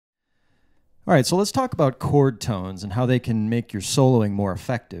All right, so let's talk about chord tones and how they can make your soloing more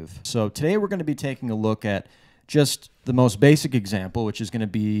effective. So today we're going to be taking a look at just the most basic example, which is going to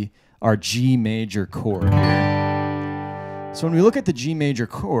be our G major chord here. So when we look at the G major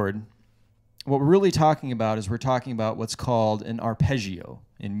chord, what we're really talking about is we're talking about what's called an arpeggio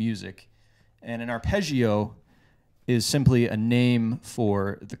in music. And an arpeggio is simply a name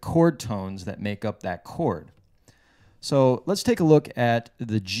for the chord tones that make up that chord. So let's take a look at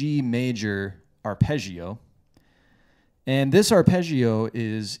the G major arpeggio. And this arpeggio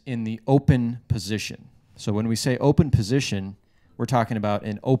is in the open position. So when we say open position, we're talking about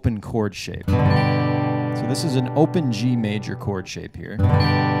an open chord shape. So this is an open G major chord shape here.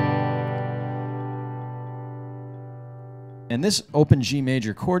 And this open G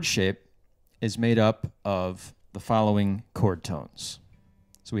major chord shape is made up of the following chord tones.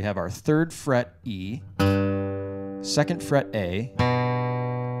 So we have our 3rd fret E, 2nd fret A,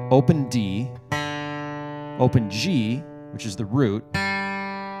 open D, open G, which is the root,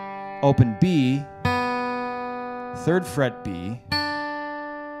 open B, 3rd fret B,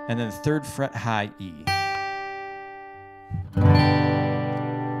 and then 3rd fret high E.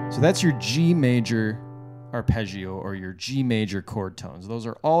 So that's your G major arpeggio or your G major chord tones. Those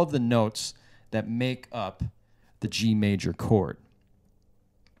are all of the notes that make up the G major chord.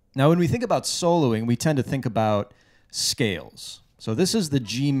 Now, when we think about soloing, we tend to think about scales. So this is the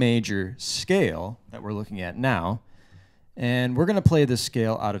G major scale that we're looking at now, and we're going to play this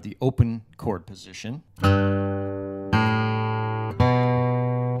scale out of the open chord position.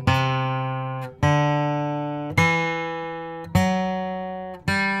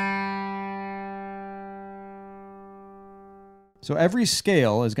 So every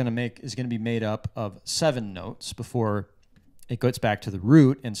scale is going to be made up of 7 notes before it gets back to the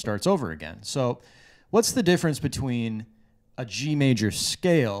root and starts over again. So what's the difference between a G major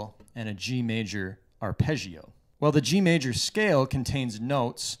scale and a G major arpeggio? Well, the G major scale contains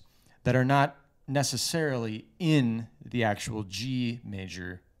notes that are not necessarily in the actual G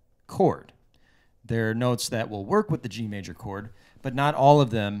major chord. They're notes that will work with the G major chord, but not all of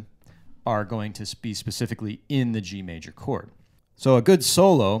them are going to be specifically in the G major chord. So a good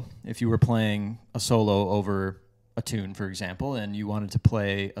solo, if you were playing a solo over a tune, for example, and you wanted to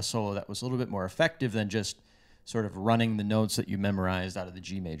play a solo that was a little bit more effective than just sort of running the notes that you memorized out of the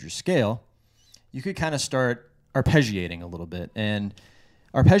G major scale, you could kind of start arpeggiating a little bit. And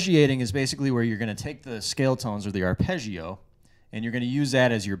arpeggiating is basically where you're going to take the scale tones or the arpeggio, and you're going to use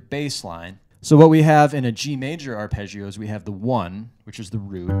that as your bass line. So what we have in a G major arpeggio is we have the 1, which is the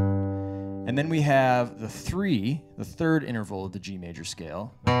root, and then we have the 3, the 3rd interval of the G major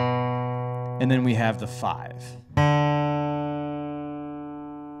scale, and then we have the 5.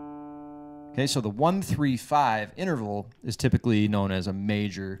 Okay, so the 1, 3, 5 interval is typically known as a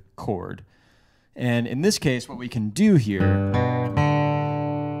major chord. And in this case, what we can do here,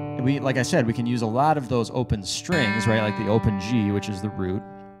 like I said, we can use a lot of those open strings, right, like the open G, which is the root.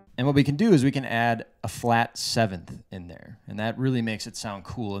 And what we can do is we can add a flat 7th in there. And that really makes it sound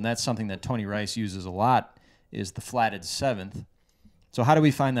cool. And that's something that Tony Rice uses a lot, is the flatted 7th. So how do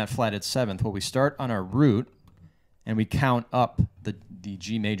we find that flatted 7th? Well, we start on our root, and we count up the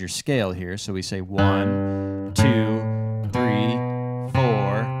G major scale here. So we say 1, 2, 3,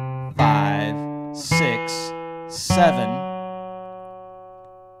 4, 5, 6, 7.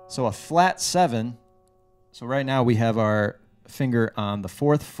 So a flat 7. So right now we have our finger on the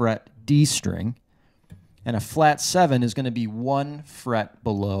 4th fret D string, and a flat 7 is going to be 1 fret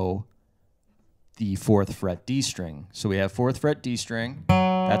below the 4th fret D string. So we have 4th fret D string,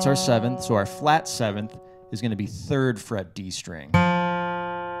 that's our 7th, so our flat 7th is going to be 3rd fret D string.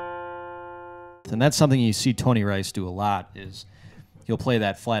 And that's something you see Tony Rice do a lot, is he'll play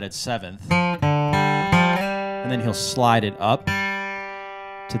that flatted 7th, and then he'll slide it up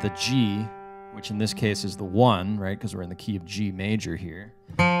to the G, which in this case is the 1, right, because we're in the key of G major here.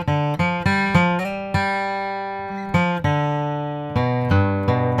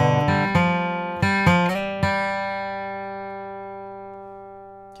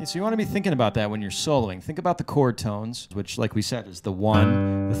 Okay, so you want to be thinking about that when you're soloing. Think about the chord tones, which, like we said, is the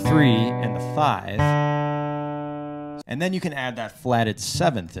 1, the 3, and the 5. And then you can add that flatted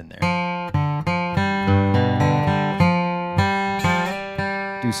 7th in there.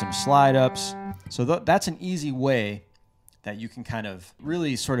 Do some slide ups. So that's an easy way that you can kind of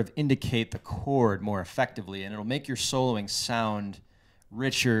really sort of indicate the chord more effectively, and it'll make your soloing sound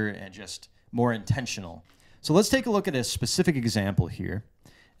richer and just more intentional. So let's take a look at a specific example here.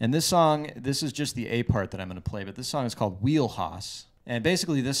 And this song, this is just the A part that I'm going to play, but this song is called Wheelhouse. And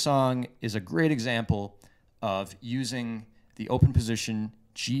basically this song is a great example of using the open position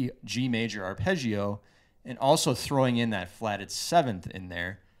G major arpeggio, and also throwing in that flatted seventh in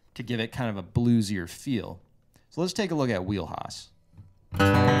there to give it kind of a bluesier feel. So let's take a look at Wheelhouse.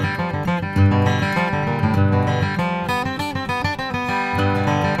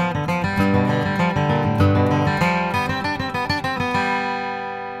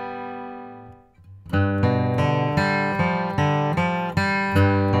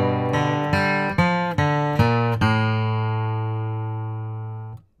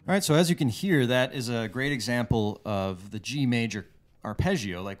 All right, so as you can hear, that is a great example of the G major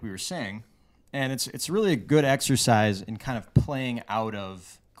arpeggio, like we were saying. And it's really a good exercise in kind of playing out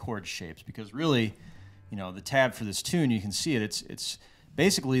of chord shapes, because really, you know, the tab for this tune, you can see it, it's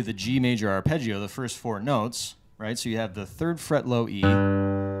basically the G major arpeggio, the first four notes, right? So you have the 3rd fret low E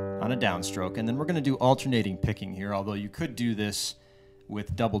on a downstroke, and then we're going to do alternating picking here, although you could do this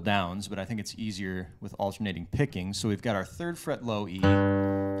with double downs, but I think it's easier with alternating picking. So we've got our 3rd fret low E,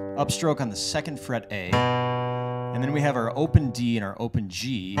 upstroke on the 2nd fret A, and then we have our open D and our open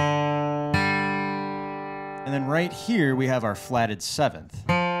G, and then right here we have our flatted 7th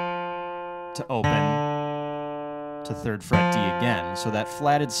to open to 3rd fret D again. So that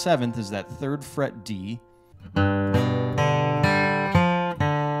flatted 7th is that 3rd fret D. Then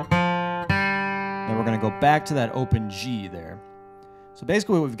we're going to go back to that open G there. So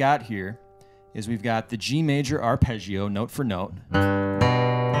basically what we've got here is we've got the G major arpeggio, note for note.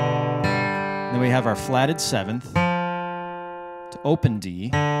 Then we have our flatted 7th to open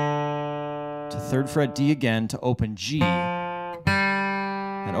D, to 3rd fret D again to open G.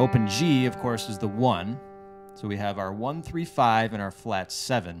 And open G, of course, is the 1. So we have our 1, 3, 5 and our flat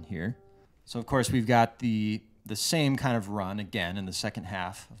 7 here. So of course we've got the same kind of run again in the second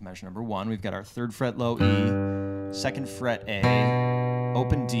half of measure number 1. We've got our 3rd fret low E, 2nd fret A,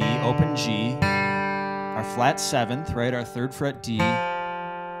 open D, open G, our flat 7th, right, our 3rd fret D,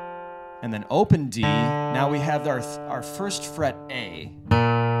 and then open D. Now we have our 1st fret A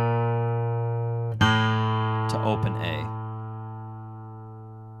to open A.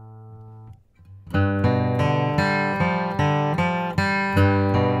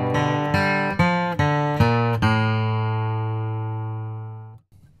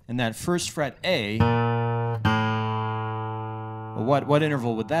 And that 1st fret A, well, what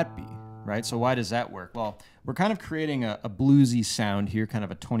interval would that be, right? So why does that work? Well, we're kind of creating a bluesy sound here, kind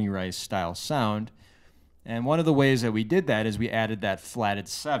of a Tony Rice style sound. And one of the ways that we did that is we added that flatted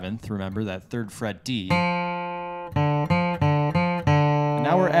 7th, remember, that 3rd fret D. And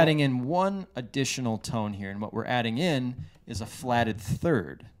now we're adding in one additional tone here, and what we're adding in is a flatted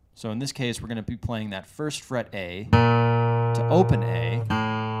 3rd. So in this case, we're going to be playing that 1st fret A to open A,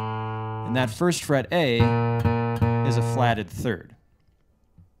 and that 1st fret A is a flatted 3rd.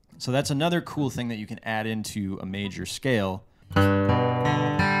 So that's another cool thing that you can add into a major scale.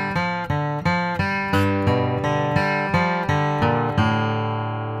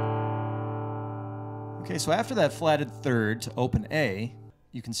 Okay, so after that flatted 3rd to open A,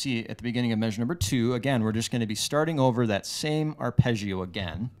 you can see at the beginning of measure number 2, again, we're just going to be starting over that same arpeggio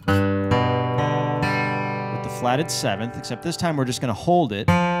again with the flatted 7th, except this time we're just going to hold it.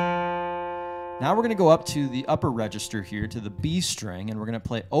 Now we're going to go up to the upper register here, to the B string, and we're going to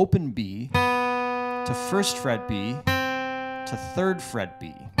play open B to 1st fret B to 3rd fret B.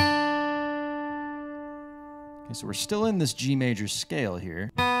 Okay, so we're still in this G major scale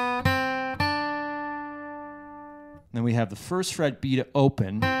here. Then we have the 1st fret B to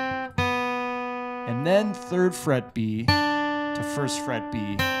open, and then 3rd fret B to 1st fret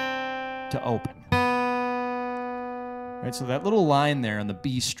B to open. Right, so that little line there on the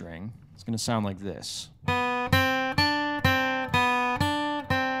B string, it's going to sound like this. We're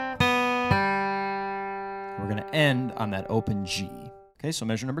going to end on that open G. Okay, so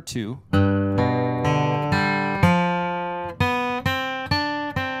measure number 2.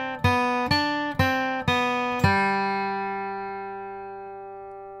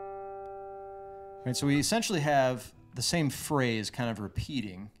 Right, so we essentially have the same phrase kind of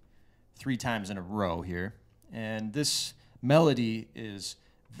repeating 3 times in a row here. And this melody is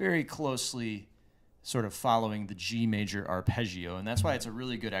very closely sort of following the G major arpeggio, and that's why it's a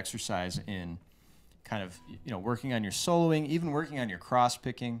really good exercise in kind of, you know, working on your soloing, even working on your cross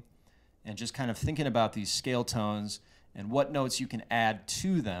picking, and just kind of thinking about these scale tones and what notes you can add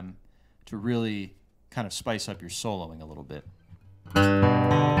to them to really kind of spice up your soloing a little bit.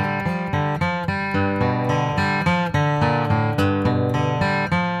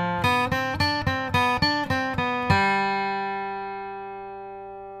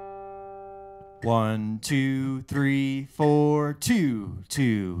 1, 2, 3, 4, 2,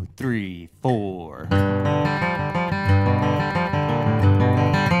 2, 3, 4.